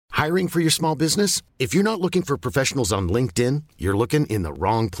Hiring for your small business? If you're not looking for professionals on LinkedIn, you're looking in the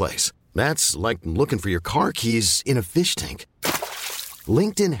wrong place. That's like looking for your car keys in a fish tank.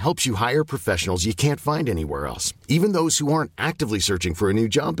 LinkedIn helps you hire professionals you can't find anywhere else, even those who aren't actively searching for a new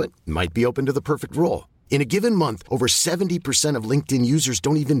job but might be open to the perfect role. In a given month, over 70% of LinkedIn users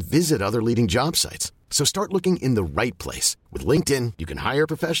don't even visit other leading job sites. So start looking in the right place. With LinkedIn, you can hire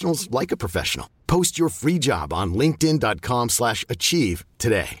professionals like a professional. Post your free job on linkedin.com/achieve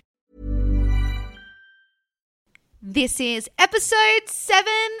today. This is episode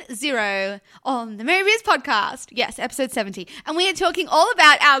 70 on the Mary Biz podcast. Yes, episode 70. And we are talking all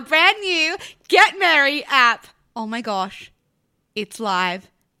about our brand new Get Merry app. Oh my gosh, it's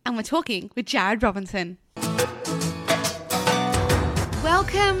live. And we're talking with Jared Robinson.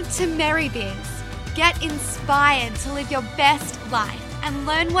 Welcome to Mary Biz. Get inspired to live your best life and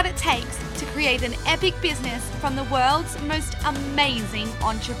learn what it takes to create an epic business from the world's most amazing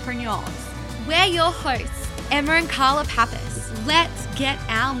entrepreneurs. We're your hosts, Emma and Carla Pappas. Let's get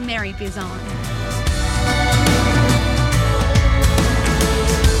our Mary Biz on.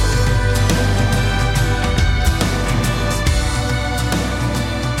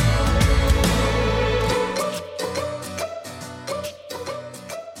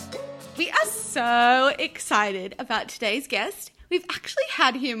 We are so excited about today's guest. We've actually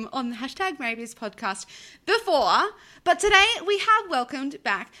had him on the hashtag MaryBiz podcast before, but today we have welcomed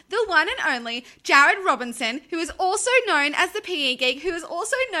back the one and only Jared Robinson, who is also known as the PE Geek, who is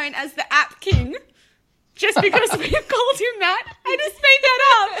also known as the App King, just because we've called him that. I just made that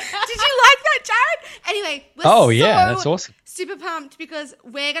up. Did you like that, Jared? Anyway, that's awesome. Super pumped because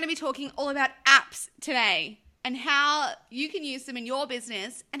we're going to be talking all about apps today and how you can use them in your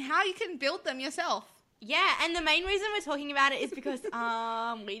business and how you can build them yourself. Yeah, and the main reason we're talking about it is because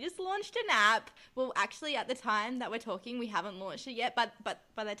we just launched an app. Well, actually, at the time that we're talking, we haven't launched it yet, but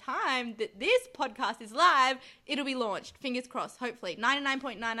by the time that this podcast is live, it'll be launched. Fingers crossed, hopefully.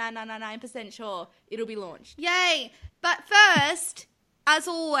 99.99999% sure it'll be launched. Yay! But first, as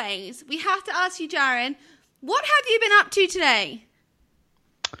always, we have to ask you, Jared, what have you been up to today?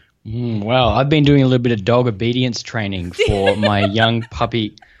 Well, I've been doing a little bit of dog obedience training for my young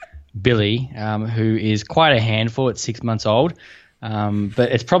puppy, Billy, who is quite a handful at 6 months old.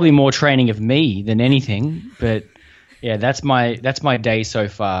 But it's probably more training of me than anything. But yeah, that's my day so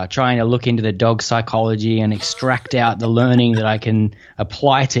far, trying to look into the dog psychology and extract out the learning that I can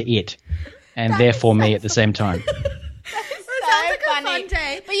apply to it and therefore me at the same time. Fun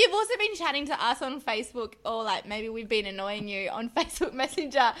day. But you've also been chatting to us on Facebook, or like maybe we've been annoying you on Facebook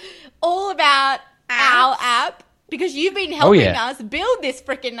Messenger, all about our app, because you've been helping us build this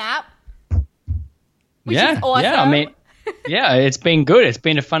freaking app, which is awesome. Yeah, I mean, it's been good. It's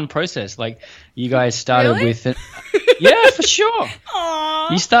been a fun process. Like you guys started with it. Yeah, for sure.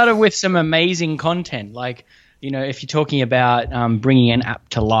 Aww. You started with some amazing content. Like, if you're talking about bringing an app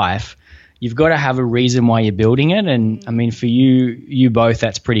to life, you've got to have a reason why you're building it. And I mean, for you both,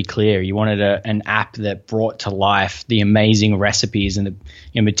 that's pretty clear. You wanted an app that brought to life the amazing recipes and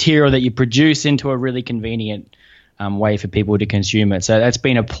the material that you produce into a really convenient way for people to consume it. So that's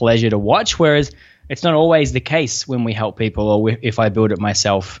been a pleasure to watch, whereas it's not always the case when we help people, or if I build it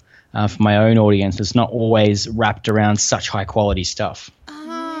myself for my own audience. It's not always wrapped around such high quality stuff.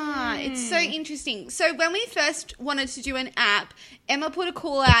 It's so interesting. So when we first wanted to do an app, Emma put a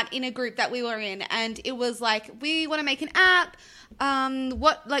call out in a group that we were in, and it was like, we want to make an app.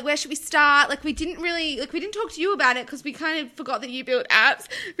 Where should we start? Like, we didn't talk to you about it because we kind of forgot that you built apps,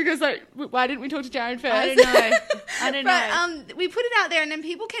 because why didn't we talk to Jared first? I don't know. But we put it out there, and then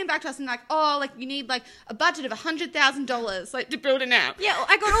people came back to us and you need a budget of $100,000 to build an app. Yeah,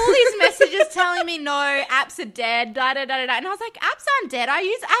 I got all these messages telling me no, apps are dead, da da da da, and I was like, apps aren't dead. I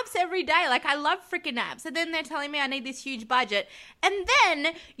use apps every day. Like, I love freaking apps. And then they're telling me I need this huge budget, and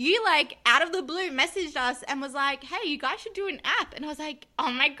then you out of the blue messaged us and was like, hey, you guys should do an app. And I was like,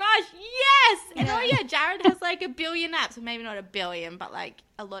 oh my gosh, yes! And Jared has 1 billion apps. Well, maybe not 1 billion, but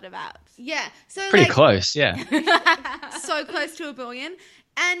a lot of apps. Yeah. So pretty close, yeah. So close to 1 billion.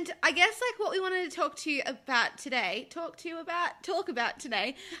 And I guess what we wanted to talk about today is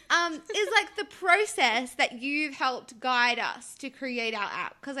the process that you've helped guide us to create our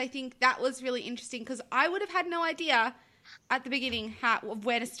app. Because I think that was really interesting, because I would have had no idea at the beginning of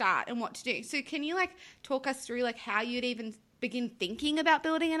where to start and what to do. So can you talk us through how you'd even begin thinking about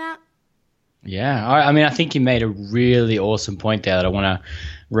building an app? Yeah, I mean, I think you made a really awesome point there that I want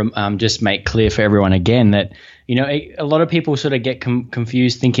to just make clear for everyone again, that, a lot of people sort of get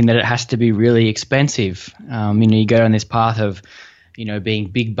confused thinking that it has to be really expensive. You go down this path of, being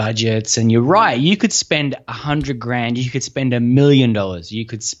big budgets. And you're right, you could spend $100,000, you could spend $1 million, you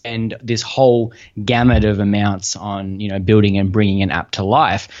could spend this whole gamut of amounts on, building and bringing an app to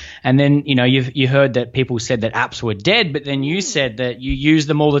life. And then, you heard that people said that apps were dead, but then you said that you use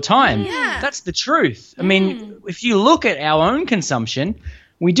them all the time. Yeah. That's the truth. I mean, if you look at our own consumption,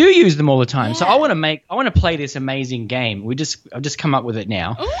 we do use them all the time. So I want to play this amazing game. I've just come up with it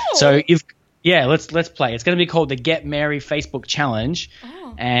now. Ooh. So let's play. It's going to be called the Get Merry Facebook Challenge,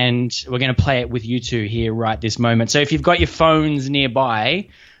 and we're going to play it with you two here right this moment. So if you've got your phones nearby,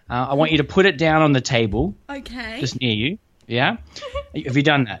 I want you to put it down on the table, Okay. just near you. Yeah, have you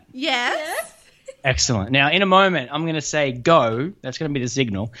done that? Yes. Excellent. Now, in a moment, I'm going to say go. That's going to be the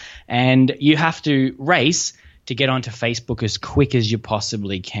signal, and you have to race to get onto Facebook as quick as you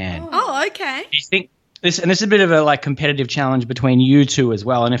possibly can. Oh, okay. Do you think this is a bit of a competitive challenge between you two as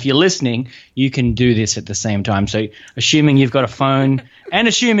well. And if you're listening, you can do this at the same time. So assuming you've got a phone and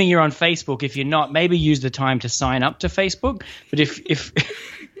assuming you're on Facebook, if you're not, maybe use the time to sign up to Facebook. But if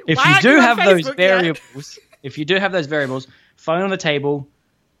you do have those variables, phone on the table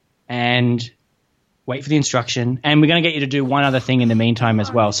and wait for the instruction. And we're going to get you to do one other thing in the meantime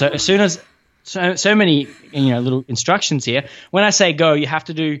as well. So as soon as so many little instructions here. When I say go, you have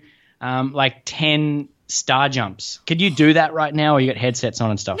to do 10 star jumps. Could you do that right now, or you got headsets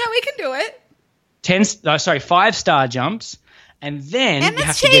on and stuff? No, we can do it. 5 star jumps, and then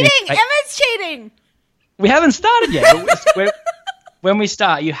Emma's cheating. We haven't started yet. But when we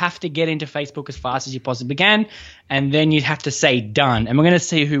start, you have to get into Facebook as fast as you possibly can, and then you have to say done. And we're going to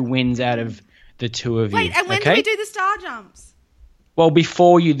see who wins out of the two of you. Wait, and when do we do the star jumps? Well,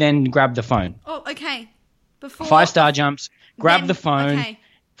 before you then grab the phone. Oh, okay. Before 5 star jumps, grab Then- the phone, okay.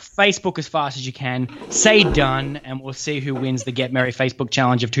 Facebook as fast as you can, say done, and we'll see who wins the Get Merry Facebook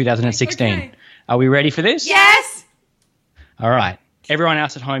Challenge of 2016. Okay. Are we ready for this? Yes. All right. Everyone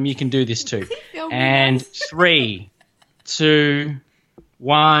else at home, you can do this too. And 3, 2,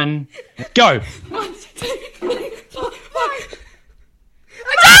 1, go. 1, 2, 3, 4, 5.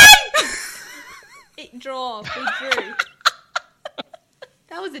 Draw. We drew.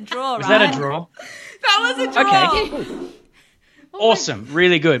 That was a draw, Was right? that a draw? That was a draw. Okay. Awesome.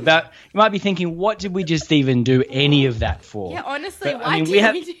 Really good. But you might be thinking, what did we just even do any of that for? Yeah, honestly, But, why did we do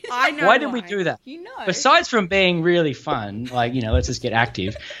that? I know Why did we do that? You know. Besides from being really fun, let's just get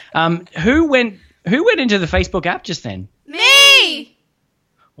active. Who went into the Facebook app just then? Me.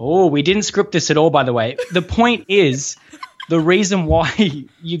 Oh, we didn't script this at all, by the way. The point is, the reason why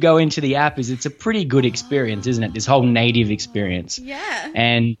you go into the app is it's a pretty good experience, isn't it? This whole native experience. Yeah.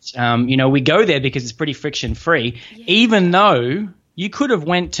 And, we go there because it's pretty friction free, even though you could have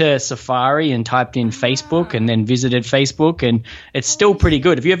went to Safari and typed in Facebook and then visited Facebook, and it's still pretty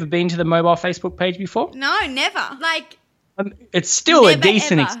good. Have you ever been to the mobile Facebook page before? No, never. It's still a Never,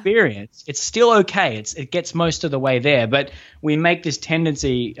 decent ever. experience. It's still okay. It gets most of the way there, but we make this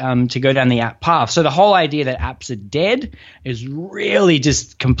tendency to go down the app path. So the whole idea that apps are dead is really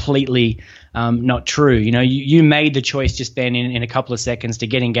just completely not true. You made the choice just then in a couple of seconds to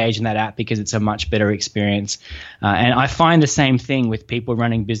get engaged in that app because it's a much better experience. And I find the same thing with people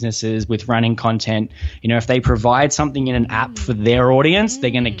running businesses, with running content. If they provide something in an app for their audience,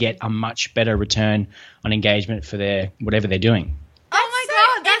 they're going to get a much better return on engagement for their whatever they're doing. Oh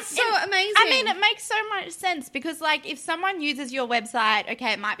my God, that's so amazing. I mean, it makes so much sense because, if someone uses your website,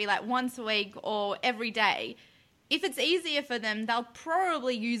 okay, it might be once a week or every day. If it's easier for them, they'll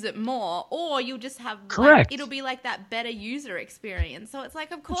probably use it more, or you'll just have Correct. It'll be that better user experience. So it's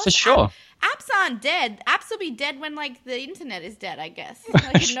of course, For sure. apps aren't dead. Apps will be dead when the internet is dead, I guess.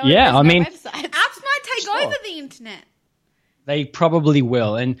 Yeah, I mean- websites. apps might take Sure. over the internet. They probably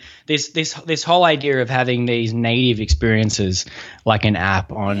will. And this whole idea of having these native experiences like an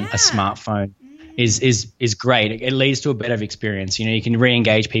app on a smartphone is great. It leads to a better experience. You can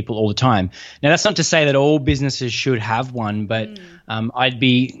re-engage people all the time. Now, that's not to say that all businesses should have one, but I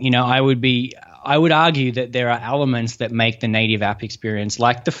would argue that there are elements that make the native app experience,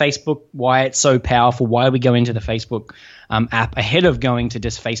 like the Facebook, why it's so powerful, why we go into the Facebook app ahead of going to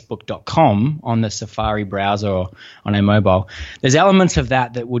just facebook.com on the Safari browser or on a mobile. There's elements of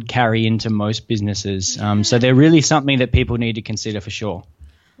that would carry into most businesses. So they're really something that people need to consider for sure.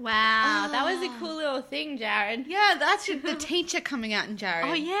 Wow, that was a cool little thing, Jared. Yeah, that's the teacher coming out in Jared.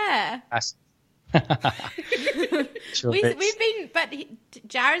 Oh yeah. Sure.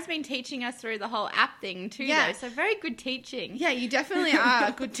 Jared's been teaching us through the whole app thing too, Yeah. though. So very good teaching. Yeah, you definitely are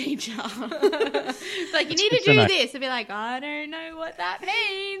a good teacher. It's you need to good to do know. this, and be I don't know what that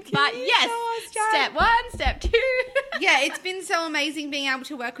means, but you yes, show us, Jared? step 1, step 2. Yeah, it's been so amazing being able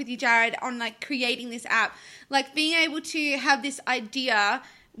to work with you, Jared, on like creating this app. Like being able to have this idea,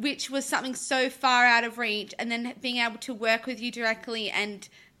 which was something so far out of reach, and then being able to work with you directly and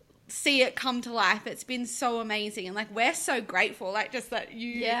see it come to life. It's been so amazing, and like we're so grateful, like just that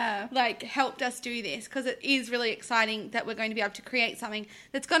you like helped us do this, because it is really exciting that we're going to be able to create something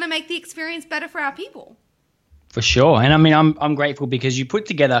that's going to make the experience better for our people. For sure. And I mean, I'm grateful because you put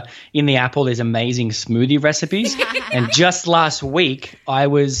together in the app all these amazing smoothie recipes. And just last week I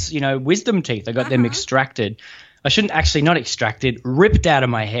was, wisdom teeth. I got them extracted. I shouldn't actually, not extracted, ripped out of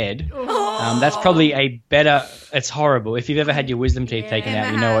my head. That's probably a better, it's horrible. If you've ever had your wisdom teeth taken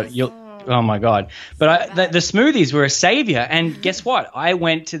out, you know what, oh my God. But the smoothies were a savior. And guess what? I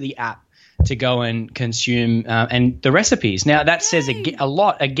went to the app to go and consume and the recipes. Now that says a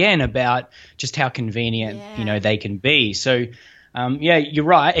lot again about just how convenient they can be. So you're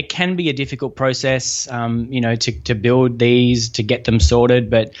right. It can be a difficult process, to build these, to get them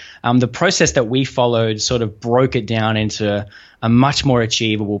sorted. But the process that we followed sort of broke it down into a much more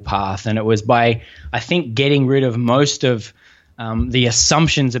achievable path. And it was by, I think, getting rid of most of the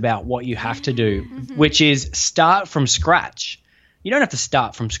assumptions about what you have to do, which is start from scratch. You don't have to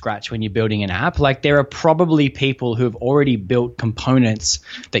start from scratch when you're building an app. Like there are probably people who have already built components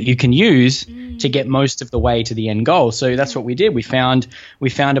that you can use to get most of the way to the end goal. So that's what we did. We found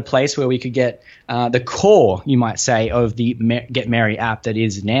a place where we could get the core, you might say, of the Get Merry app that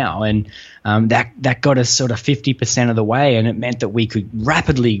is now. And that got us sort of 50% of the way. And it meant that we could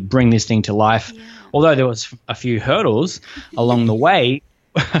rapidly bring this thing to life. Yeah. Although there was a few hurdles along the way,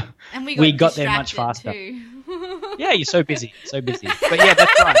 and we got there much faster. Too. Yeah, you're so busy. But yeah,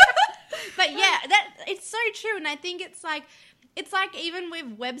 that's right. But yeah, it's so true. And I think it's like even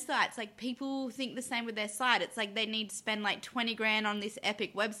with websites, like people think the same with their site. It's like they need to spend like 20 grand on this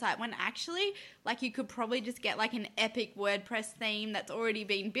epic website, when actually like you could probably just get like an epic WordPress theme that's already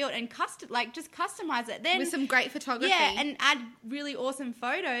been built and just customize it. Then with some great photography. Yeah, and add really awesome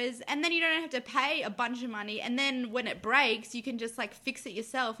photos, and then you don't have to pay a bunch of money. And then when it breaks, you can just like fix it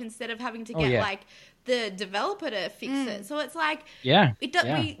yourself instead of having to get like the developer to fix it. So it's like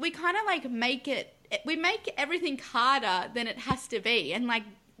we kind of like make everything harder than it has to be. And like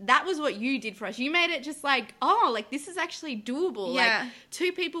that was what you did for us. You made it just like, like this is actually doable. Yeah. Like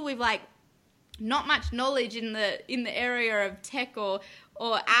two people with like not much knowledge in the area of tech or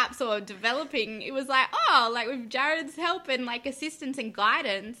apps or developing, it was like, like with Jared's help and like assistance and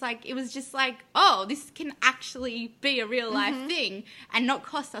guidance, like it was just like, this can actually be a real life thing and not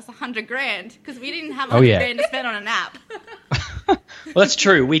cost us 100 grand, because we didn't have 100 grand to spend on an app. Well, that's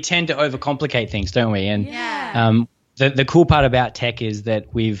true. We tend to overcomplicate things, don't we? And the cool part about tech is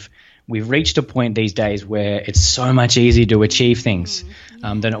that we've reached a point these days where it's so much easier to achieve things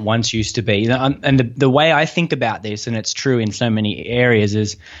than it once used to be. And the way I think about this, and it's true in so many areas,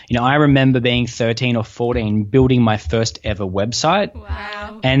 is, I remember being 13 or 14, building my first ever website.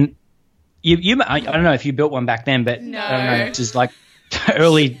 Wow. And I don't know if you built one back then, but no. I don't know, just like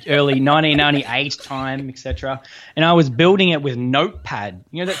early 1998 time, etc. And I was building it with Notepad.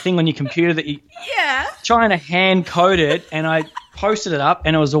 You know that thing on your computer that you trying to hand code it, and I posted it up,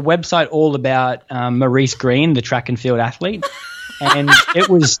 and it was a website all about Maurice Green, the track and field athlete. And it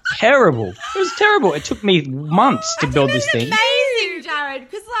was terrible. It was terrible. It took me months to build this thing. Amazing, Jared.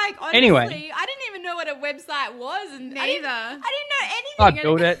 Because, like, honestly, anyway, I didn't even know what a website was. And neither. I didn't know anything. I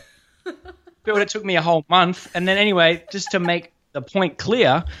built it. It took me a whole month. And then anyway, just to make the point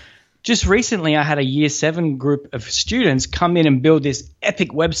clear, just recently I had a year 7 group of students come in and build this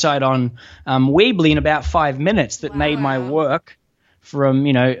epic website on Weebly in about 5 minutes that made my work from,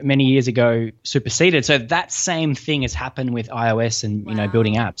 many years ago superseded. So that same thing has happened with iOS and,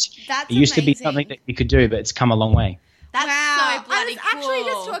 building apps. That's it used to be amazing. something that you could do, but it's come a long way. That's so bloody I was actually cool.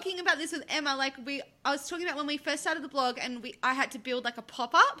 just talking about this with Emma. Like I was talking about when we first started the blog, and I had to build like a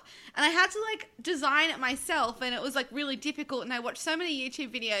pop-up, and I had to like design it myself, and it was like really difficult. And I watched so many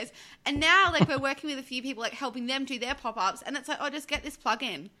YouTube videos, and now like we're working with a few people, like helping them do their pop-ups, and it's like, just get this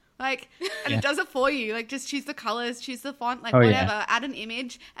plugin. Like, and it does it for you. Like, just choose the colors, choose the font, like whatever, add an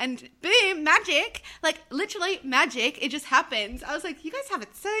image, and boom, magic. Like, literally magic. It just happens. I was like, you guys have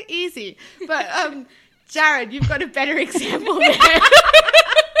it so easy. But, Jared, you've got a better example there.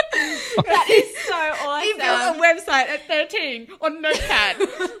 That is so awesome. He built a website at 13 on Notepad.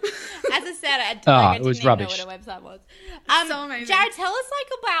 As I said, I it was didn't even rubbish. know what a website was. So amazing. Jared, tell us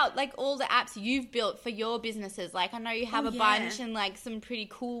about all the apps you've built for your businesses. Like, I know you have a bunch and like some pretty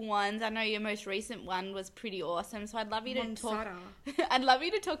cool ones. I know your most recent one was pretty awesome. So I'd love you to talk. I'd love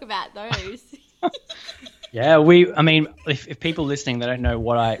you to talk about those. Yeah, I mean, if people listening, they don't know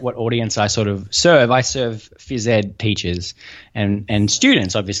what audience I sort of serve. I serve phys ed teachers and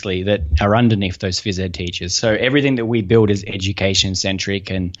students, obviously, that are underneath those phys ed teachers. So everything that we build is education centric,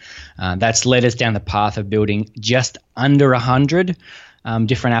 and that's led us down the path of building just under 100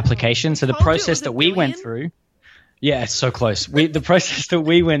 different applications. So the process that we went through. Yeah, it's so close. The process that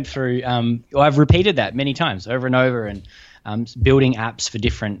we went through, I've repeated that many times over and over, and building apps for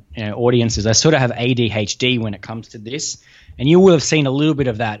different audiences. I sort of have ADHD when it comes to this, and you will have seen a little bit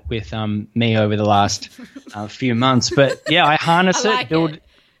of that with me over the last few months. But yeah, I harness build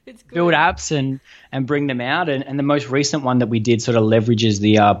apps and bring them out. And the most recent one that we did sort of leverages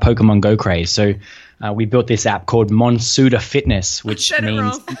the Pokemon Go craze. So we built this app called Monsuta Fitness, which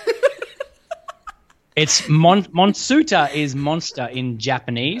means it's Monsuta is monster in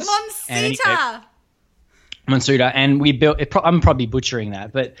Japanese. Monsuta, and we built it. I'm probably butchering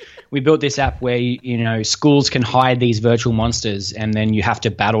that, but we built this app where schools can hide these virtual monsters, and then you have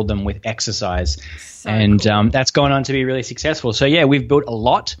to battle them with exercise, that's gone on to be really successful. So yeah, we've built a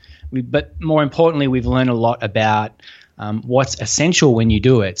lot, but more importantly, we've learned a lot about what's essential when you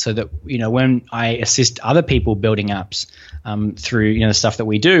do it, so that when I assist other people building apps through the stuff that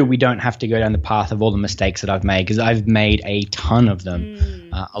we do, we don't have to go down the path of all the mistakes that I've made, because I've made a ton of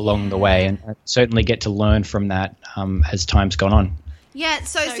them along the way, and I certainly get to learn from that as time's gone on. Yeah,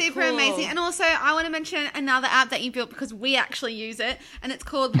 so super cool. Amazing. And also, I want to mention another app that you built because we actually use it, and it's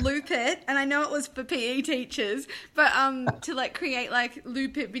called Loop It. And I know it was for PE teachers, but to create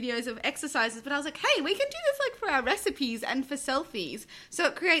Loop It videos of exercises. But I was like, hey, we can do this for our recipes and for selfies. So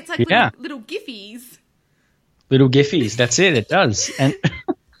it creates little giffies. Little giffies. That's it. It does. And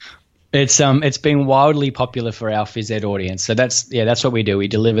it's been wildly popular for our phys ed audience. So that's what we do. We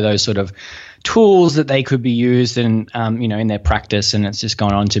deliver those sort of tools that they could be used in their practice, and it's just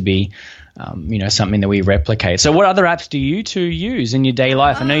gone on to be something that we replicate. So what other apps do you two use in your daily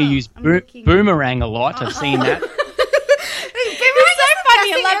life? I know you use Boomerang a lot. I've seen that.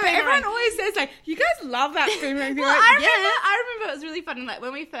 Everyone always says you guys love that Boomerang thing. Well, I remember it was really funny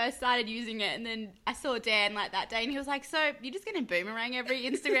when we first started using it, and then I saw Dan that day, and he was like, so you're just going to Boomerang every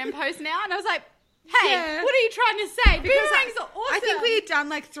Instagram post now? And I was like, hey, what are you trying to say? Because boomerangs are awesome. I think we had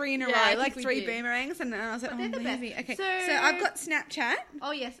done 3 in a row, 3 boomerangs, and I was like, they're the best. Okay, so I've got Snapchat.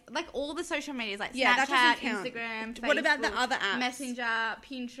 Oh yes, all the social medias Snapchat, Instagram, Facebook. What about the other apps? Messenger,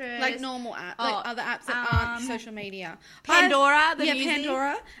 Pinterest, normal apps, other apps that aren't social media. Pandora,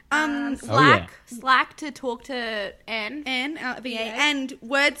 Pandora. Slack to talk to Anne, VA, and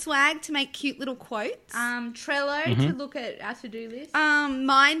Word Swag to make cute little quotes. Trello to look at our to-do list.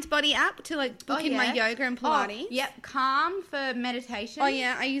 Mind Body app to book in my yoga and Pilates. Calm for meditation. Oh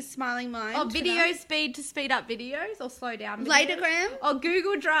yeah, I use Smiling Mind. Video speed to speed up videos or slow down videos. Latergram.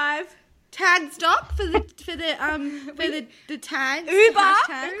 Google Drive. Tag Stock for the tags. Uber.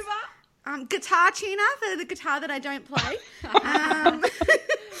 Guitar Tuner for the guitar that I don't play.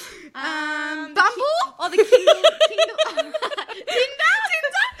 Bumble or the Kindle. Tinder.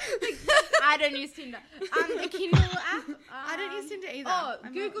 I don't use Tinder. The Kindle app. I don't use Tinder either. Oh,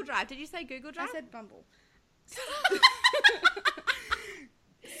 Google Drive. Did you say Google Drive? I said Bumble.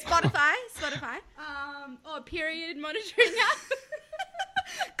 Spotify. Period monitoring app.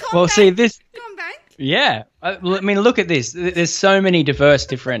 Well, see this. Combank. Yeah, I mean, look at this. There's so many diverse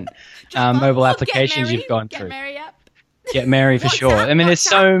different mobile applications you've gone through. Get Merry app. Get Merry for sure. I mean, there's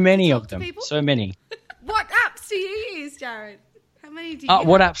so many of them. So many. What apps do you use, Jared? How many do you use?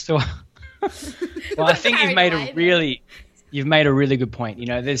 What apps do I? Well, I think you've made a really good point.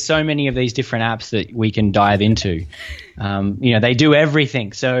 There's so many of these different apps that we can dive into. They do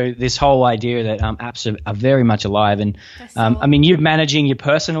everything. So this whole idea that apps are very much alive. And you're managing your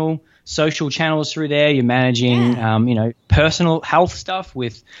personal social channels through there. You're managing, personal health stuff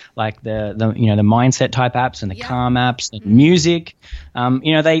with the mindset type apps and the calm apps and music.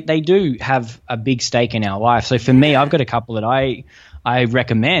 They do have a big stake in our life. So for me, I've got a couple that I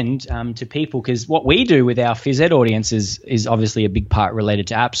recommend to people, because what we do with our phys ed audience is obviously a big part related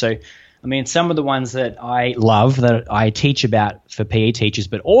to apps. So, some of the ones that I love that I teach about for PE teachers,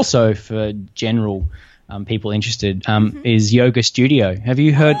 but also for general people interested, is Yoga Studio. Have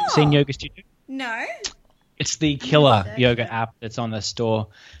you seen Yoga Studio? No. It's the killer yoga app that's on the store.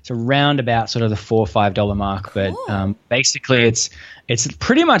 It's around about sort of the $4 or $5 mark, but basically it's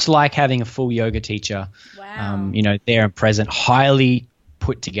pretty much like having a full yoga teacher. Wow. There and present, highly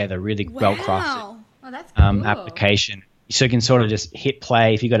put together, really well crafted. Oh, that's cool. Application. So you can sort of just hit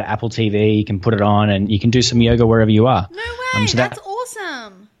play. If you've got an Apple TV, you can put it on and you can do some yoga wherever you are. No way, that's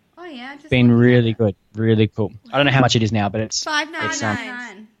awesome. Oh yeah, been really good, really cool. I don't know how much it is now, but it's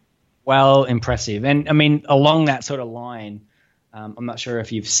 $5.99. well impressive. And I mean, along that sort of line, I'm not sure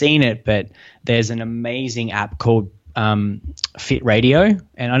if you've seen it, but there's an amazing app called Fit Radio.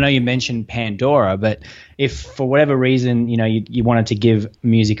 And I know you mentioned Pandora, but if for whatever reason, you know, you wanted to give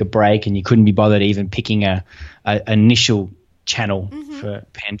music a break and you couldn't be bothered even picking a initial channel for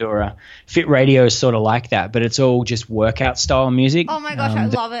Pandora, Fit Radio is sort of like that, but it's all just workout style music. Oh my gosh, I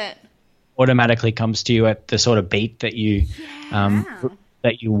love it. Automatically comes to you at the sort of beat that you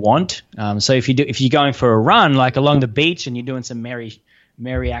that you want. So if you're going for a run, like along the beach, and you're doing some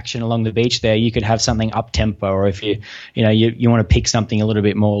merry action along the beach there, you could have something up tempo, or if you want to pick something a little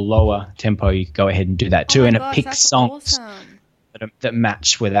bit more lower tempo, you could go ahead and do that too. And it picks songs that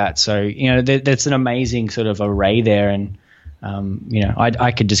match with that. So, you know, that's an amazing sort of array there. And, you know,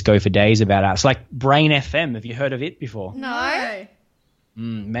 I could just go for days about apps like Brain FM. Have you heard of it before? No.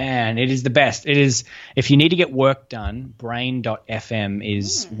 Man, it is the best. It is, if you need to get work done, brain.fm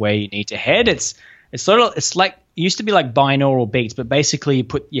is where you need to head. It's like, it used to be like binaural beats, but basically you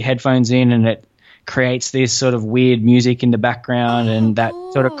put your headphones in and it creates this sort of weird music in the background, and that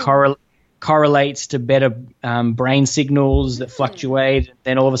sort of correlates to better brain signals that fluctuate.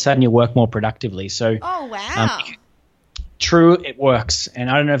 Then all of a sudden you work more productively. So, oh wow. True, it works. And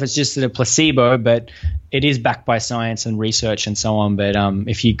I don't know if it's just a placebo, but it is backed by science and research and so on. But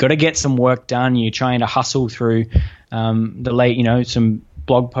if you've got to get some work done, you're trying to hustle through some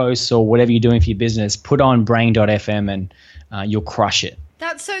blog posts or whatever you're doing for your business, put on brain.fm and you'll crush it.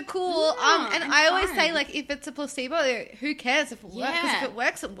 That's so cool. And I always say, like, if it's a placebo, who cares if it works? Because if it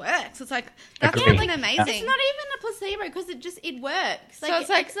works, it works. It's like, that's fucking amazing. It's not even a placebo because it works. Like,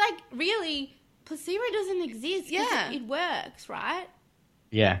 so it's like really, placebo doesn't exist. Yeah. It works, right?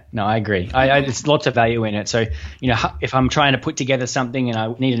 Yeah, no, I agree. There's lots of value in it. So, you know, if I'm trying to put together something and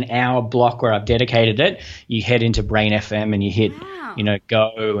I need an hour block where I've dedicated it, you head into Brain FM and you hit,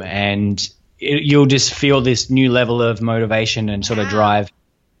 go, and you'll just feel this new level of motivation and sort of drive.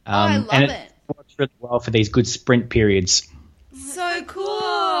 I love and it works really well for these good sprint periods. So cool.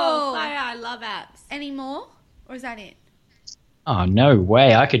 I love apps. Any more? Or is that it? Oh, no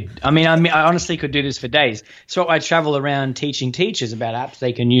way. I honestly could do this for days. So I travel around teaching teachers about apps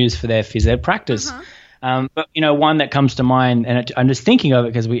they can use for their phys ed practice. But, you know, one that comes to mind, and I'm just thinking of it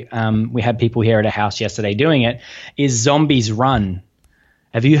because we had people here at a house yesterday doing it, is Zombies Run.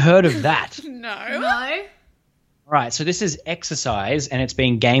 Have you heard of that? No. Right. So this is exercise and it's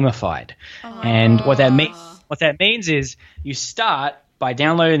being gamified. And what that means is you start by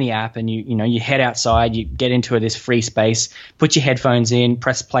downloading the app and you head outside, you get into this free space, put your headphones in,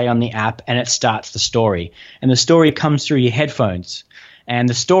 press play on the app, and it starts the story. And the story comes through your headphones. And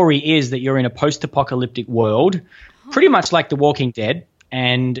the story is that you're in a post-apocalyptic world, pretty much like The Walking Dead,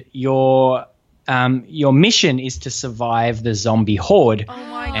 and your mission is to survive the zombie horde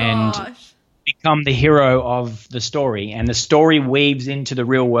and become the hero of the story. And the story weaves into the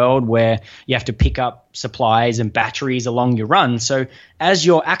real world where you have to pick up supplies and batteries along your run. So as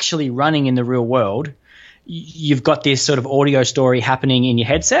you're actually running in the real world, you've got this sort of audio story happening in your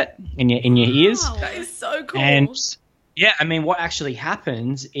headset, in your ears. That is so cool. And yeah, I mean, what actually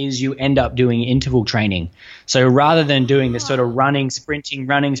happens is you end up doing interval training. So rather than doing this sort of running, sprinting,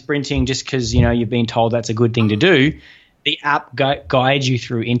 just because, you know, you've been told that's a good thing to do, the app guides you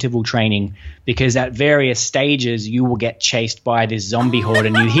through interval training, because at various stages you will get chased by this zombie horde,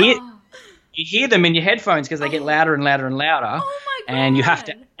 and you hear them in your headphones because they get louder and louder and louder, and you have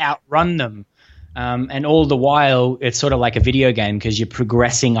to outrun them. And all the while, it's sort of like a video game because you're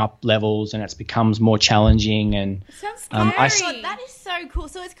progressing up levels and it becomes more challenging. And sounds scary. That is so cool.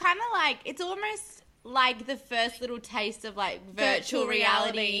 So it's kind of like, it's almost like the first little taste of like virtual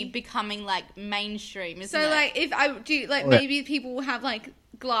reality becoming like mainstream, isn't it? So like if I do, like maybe people will have like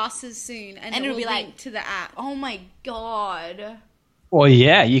glasses soon and it will be like to the app. Oh my God. Well,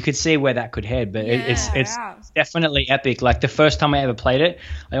 yeah, you could see where that could head, but it's definitely epic. Like the first time I ever played it,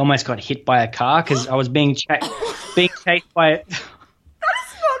 I almost got hit by a car because I was being chased by it.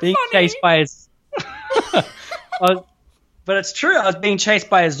 Chased by but it's true. I was being chased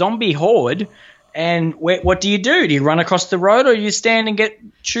by a zombie horde, and what do? Do you run across the road, or you stand and get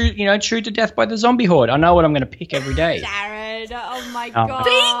chewed to death by the zombie horde? I know what I'm going to pick every day. Jared, oh my God.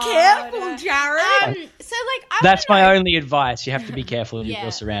 Be careful, Jared. So like, that's my only advice. You have to be careful of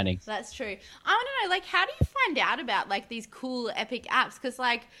your surroundings. That's true. I want to know, like, how do you find out about like these cool epic apps? Because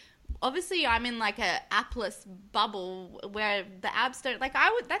like, obviously I'm in like a appless bubble where the apps don't, like,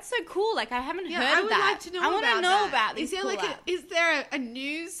 that's so cool. Like I haven't heard of that. I would like to know. I want to know about these. Is there a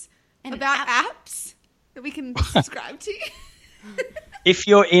news about apps that we can subscribe to? if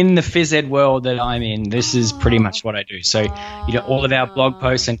you're in the phys ed world that I'm in, this is pretty much what I do. So, all of our blog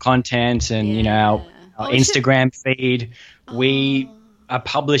posts and content and, our Instagram feed, we are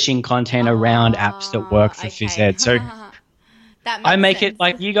publishing content around apps that work for phys ed. So I make sense. it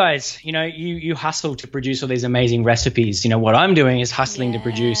like you guys, you hustle to produce all these amazing recipes. What I'm doing is hustling to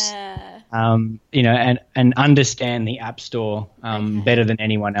produce, and understand the App Store better than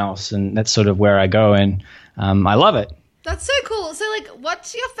anyone else. And that's sort of where I go. And I love it. That's so cool. So,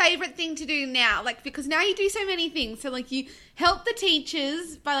 what's your favorite thing to do now? Because now you do so many things. So, you help the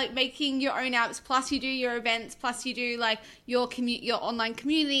teachers by, making your own apps, plus you do your events, plus you do, your online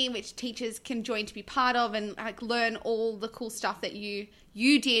community, which teachers can join to be part of and, learn all the cool stuff that you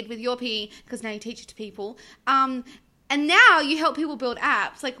did with your PE, because now you teach it to people. And now you help people build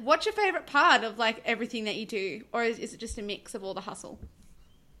apps. What's your favorite part of, everything that you do? Or is it just a mix of all the hustle?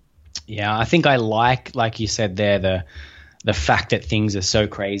 Yeah, I think I like you said there, the fact that things are so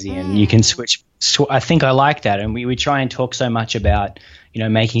crazy and you can switch. I think I like that. And we try and talk so much about,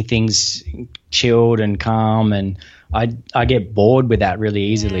 making things chilled and calm. And I get bored with that really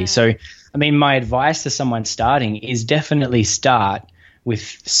easily. Yeah. So, my advice to someone starting is definitely start with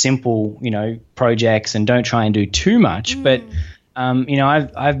simple, projects and don't try and do too much. But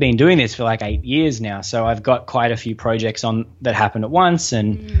I've been doing this for 8 years now, so I've got quite a few projects on that happen at once,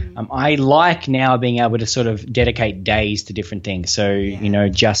 and I like now being able to sort of dedicate days to different things. So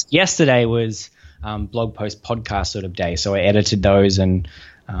just yesterday was blog post podcast sort of day, so I edited those and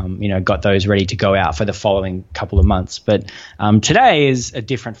got those ready to go out for the following couple of months. But today is a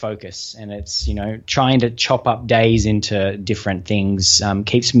different focus, and it's trying to chop up days into different things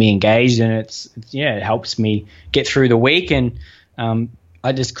keeps me engaged, and it helps me get through the week. And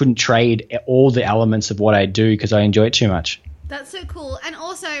I just couldn't trade all the elements of what I do because I enjoy it too much. That's so cool. And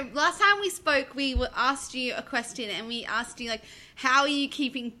also, last time we spoke, we asked you a question, and we asked you, how are you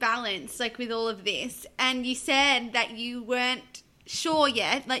keeping balance, with all of this? And you said that you weren't sure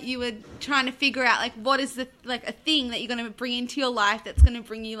yet, you were trying to figure out, what is the, a thing that you're going to bring into your life that's going to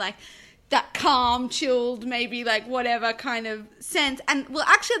bring you, that calm, chilled, maybe whatever kind of sense. And well,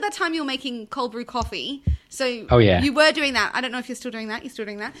 actually at that time you were making cold brew coffee. So you were doing that. I don't know if you're still doing that. You're still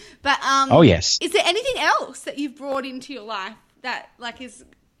doing that. But oh yes. Is there anything else that you've brought into your life that is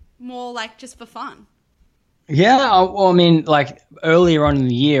more just for fun? Yeah, well, earlier on in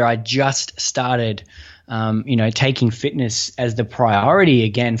the year I just started taking fitness as the priority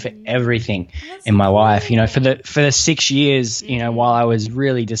again for everything in my life. For the 6 years, while I was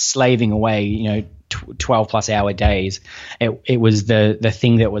really just slaving away, 12 plus hour days, it was the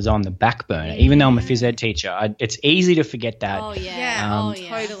thing that was on the back burner. Even though I'm a phys ed teacher, it's easy to forget that. Oh yeah,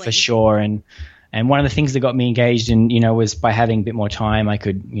 totally. For sure. And one of the things that got me engaged in, was by having a bit more time, I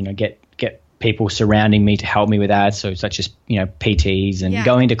could, get people surrounding me to help me with that. So such as, PTs and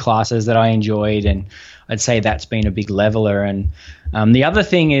going to classes that I enjoyed. And I'd say that's been a big leveler. And the other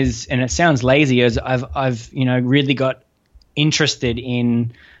thing is, and it sounds lazy, is I've really got interested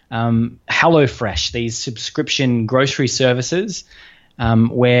in HelloFresh, these subscription grocery services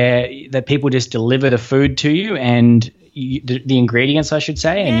where that people just deliver the food to you and the ingredients, I should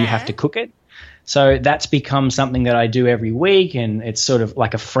say, and you have to cook it. So that's become something that I do every week, and it's sort of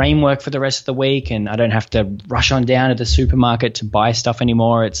like a framework for the rest of the week, and I don't have to rush on down to the supermarket to buy stuff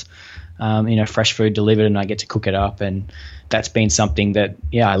anymore. It's fresh food delivered, and I get to cook it up, and that's been something that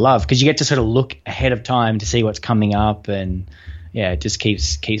I love, because you get to sort of look ahead of time to see what's coming up, and it just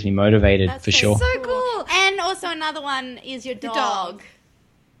keeps me motivated. That's for sure. So cool. And also another one is your dog.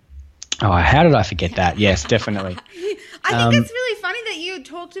 Oh, how did I forget that? Yes, definitely. I think it's really funny that you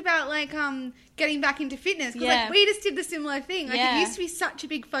talked about getting back into fitness, because we just did the similar thing. It used to be such a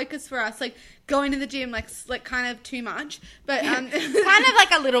big focus for us, going to the gym, kind of too much, but kind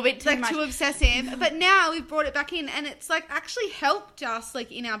of a little bit too much, too obsessive. But now we've brought it back in, and it's actually helped us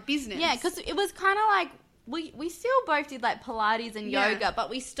in our business. Yeah, because it was kind of we still both did Pilates and yoga, but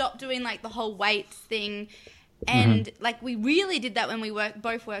we stopped doing the whole weights thing. And we really did that when we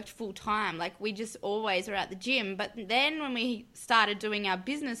both worked full time. We just always were at the gym. But then when we started doing our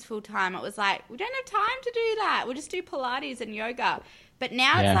business full time, it was we don't have time to do that. We'll just do Pilates and yoga. But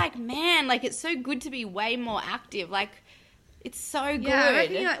now it's man, it's so good to be way more active. It's so good. Yeah, I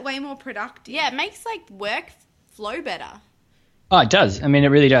reckon you're way more productive. Yeah, it makes work flow better. Oh, it does. It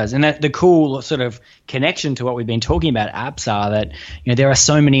really does. And that the cool sort of connection to what we've been talking about apps are that, there are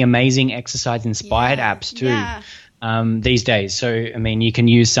so many amazing exercise-inspired apps too these days. So, you can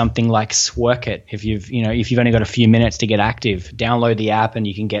use something like Sworkit if you've only got a few minutes to get active. Download the app and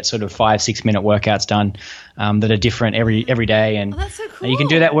you can get sort of 5-6 minute workouts done that are different every day. And that's so cool. You can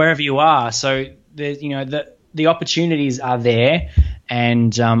do that wherever you are. So, there's, the opportunities are there.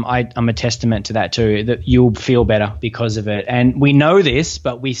 And I'm a testament to that too, that you'll feel better because of it. And we know this,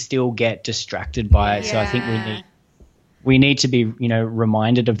 but we still get distracted by it. So I think we need to be,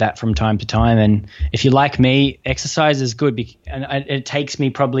 reminded of that from time to time. And if you're like me, exercise is good. And it takes me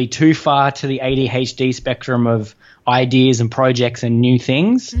probably too far to the ADHD spectrum of ideas and projects and new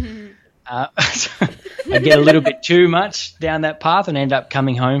things. I get a little bit too much down that path and end up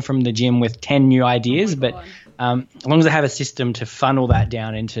coming home from the gym with 10 new ideas. But as long as I have a system to funnel that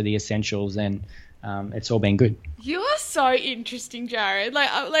down into the essentials, then it's all been good. You're so interesting, Jared.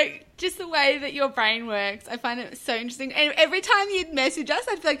 Like just the way that your brain works, I find it so interesting. And every time you'd message us,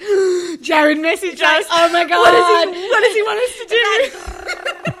 I'd be like, Jared messaged us. Oh my God. What does he want us to do?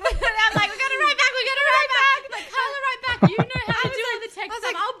 And I'm like, we got to write back. Like, Carla, write back. You know how to do all the text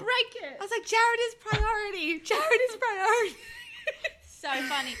stuff. I'll break it. I was like, Jared is priority. So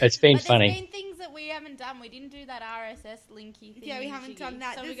funny. It's been but funny. There's been things that we haven't done. We didn't do that RSS linky thing. Yeah, we haven't done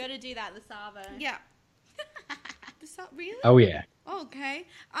that. So we got to do that, the Savo. Yeah. Really? Oh, yeah. Okay.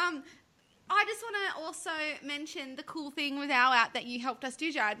 I just want to also mention the cool thing with our app that you helped us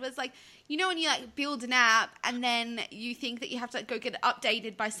do, Jared, was like, when you like build an app and then you think that you have to go get it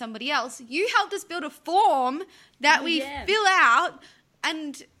updated by somebody else, you helped us build a form that we fill out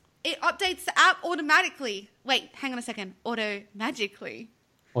and it updates the app automatically. Wait, hang on a second. Auto-magically,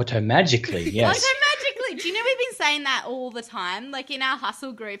 yes. Auto-magically. Do you know we've been saying that all the time? Like in our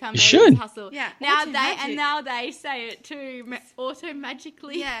hustle group, our should. hustle. Yeah. Now they say it too,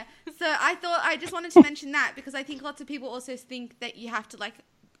 auto-magically. Yeah. So I just wanted to mention that because I think lots of people also think that you have to like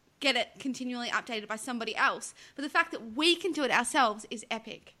get it continually updated by somebody else. But the fact that we can do it ourselves is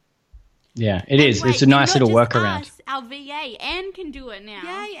epic. Yeah, it is. It's a nice little workaround. Us, our VA, Anne can do it now.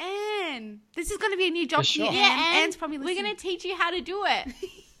 Yay, Anne. This is going to be a new job for you, sure. Anne. Yeah, Anne's probably listening. We're going to teach you how to do it.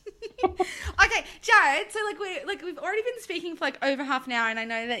 Okay, Jared, so we've already been speaking for like over half an hour and I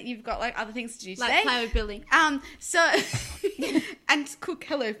know that you've got like other things to do today. Like play with Billy. And cook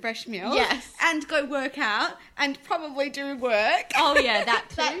HelloFresh meals. Yes. And go work out and probably do work. Oh yeah, that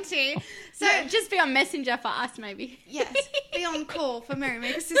too. That too. So just be on Messenger for us maybe. Yes, be on call for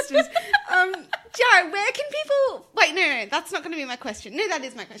Merrymaker Sisters. Jared, where can people... Wait, no, that's not going to be my question. No, that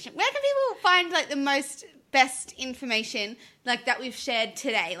is my question. Where can people find like the best information like that we've shared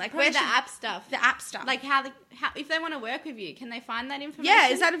today? Like Where the app stuff. The app stuff. Like how if they want to work with you, can they find that information? Yeah,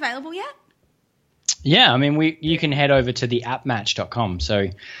 is that available yet? Yeah, I mean, you can head over to the appmatch.com. So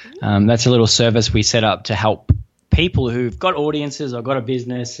that's a little service we set up to help people who've got audiences or got a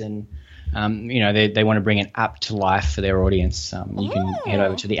business and, they want to bring an app to life for their audience. You can head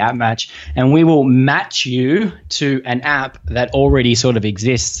over to the App Match and we will match you to an app that already sort of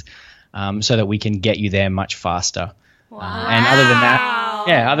exists so that we can get you there much faster. Wow. And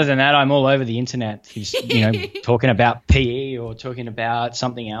other than that, I'm all over the internet. Just, talking about PE or talking about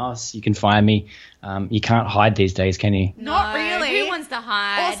something else. You can find me. You can't hide these days, can you? Not really. Who wants to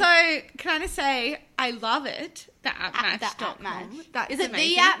hide? Also, can I just say, I love it. The appmatch.com. The App Match. That's Is it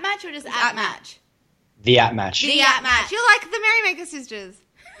amazing. the App Match or just App Match? The App Match. The App Match. You're like the Merrymaker Sisters.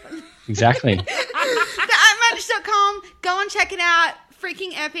 Exactly. The appmatch.com. Go and check it out.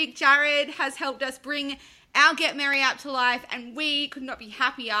 Freaking epic. Jared has helped us bring our Get Merry app to life and we could not be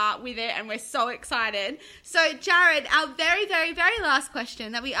happier with it and we're so excited. So Jared, our very, very, very last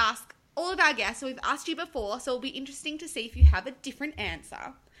question that we ask all of our guests, so we've asked you before, so it'll be interesting to see if you have a different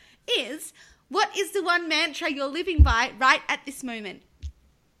answer, is what is the one mantra you're living by right at this moment?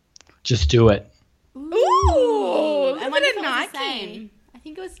 Just do it. Ooh, I wonder if it was the same. I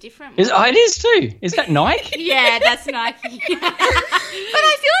think it was different. It is too. Is that Nike? Yeah, that's Nike. But I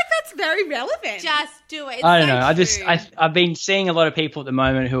feel like that's very relevant. Just do it. It's I don't so know. true. I've been seeing a lot of people at the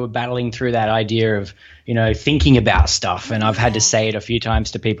moment who are battling through that idea of, thinking about stuff. And I've had to say it a few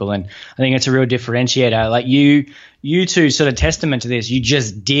times to people. And I think it's a real differentiator. Like you two sort of testament to this. You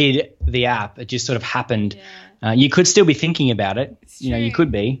just did the app. It just sort of happened. Yeah. You could still be thinking about it. You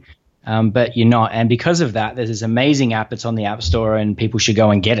could be. But you're not. And because of that, there's this amazing app that's on the App Store and people should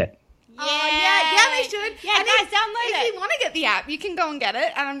go and get it. Yeah, they should. Yeah, and guys, download it. If you want to get the app, you can go and get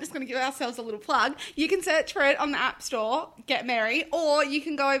it. And I'm just going to give ourselves a little plug. You can search for it on the App Store, Get Merry, or you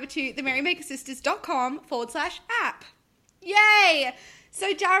can go over to themerrymakersisters.com/app. Yay!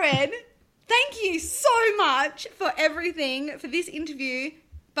 So, Jared, thank you so much for everything, for this interview,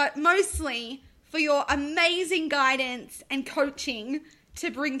 but mostly for your amazing guidance and coaching to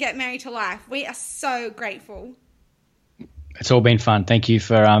bring Get Merry to life. We are so grateful. It's all been fun. Thank you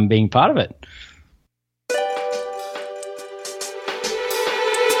for being part of it.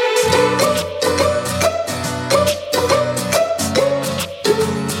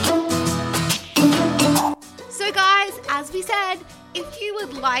 So guys, as we said, if you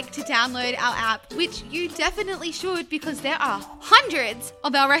would like to download our app, which you definitely should because there are hundreds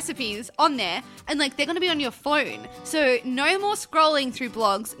of our recipes on there and like they're going to be on your phone. So no more scrolling through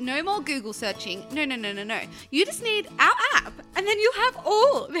blogs, no more Google searching. No. You just need our app and then you'll have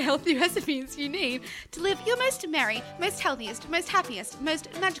all the healthy recipes you need to live your most merry, most healthiest, most happiest, most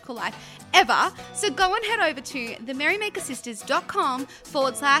magical life ever. So go and head over to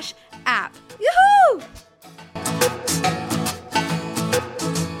themerrymakersisters.com/app. Yoo-hoo!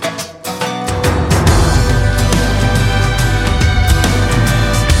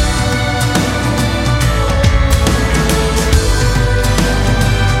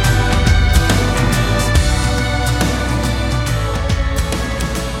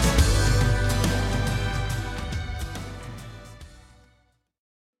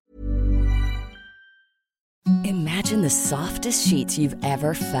 Imagine the softest sheets you've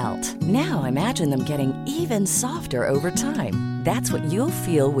ever felt. Now imagine them getting even softer over time. That's what you'll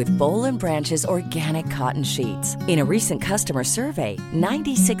feel with Boll & Branch's organic cotton sheets. In a recent customer survey,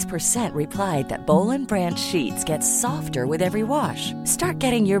 96% replied that Boll & Branch sheets get softer with every wash. Start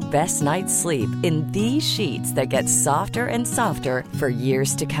getting your best night's sleep in these sheets that get softer and softer for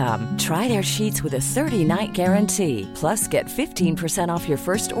years to come. Try their sheets with a 30-night guarantee. Plus, get 15% off your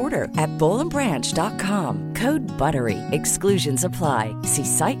first order at bollandbranch.com. Code BUTTERY. Exclusions apply. See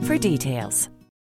site for details.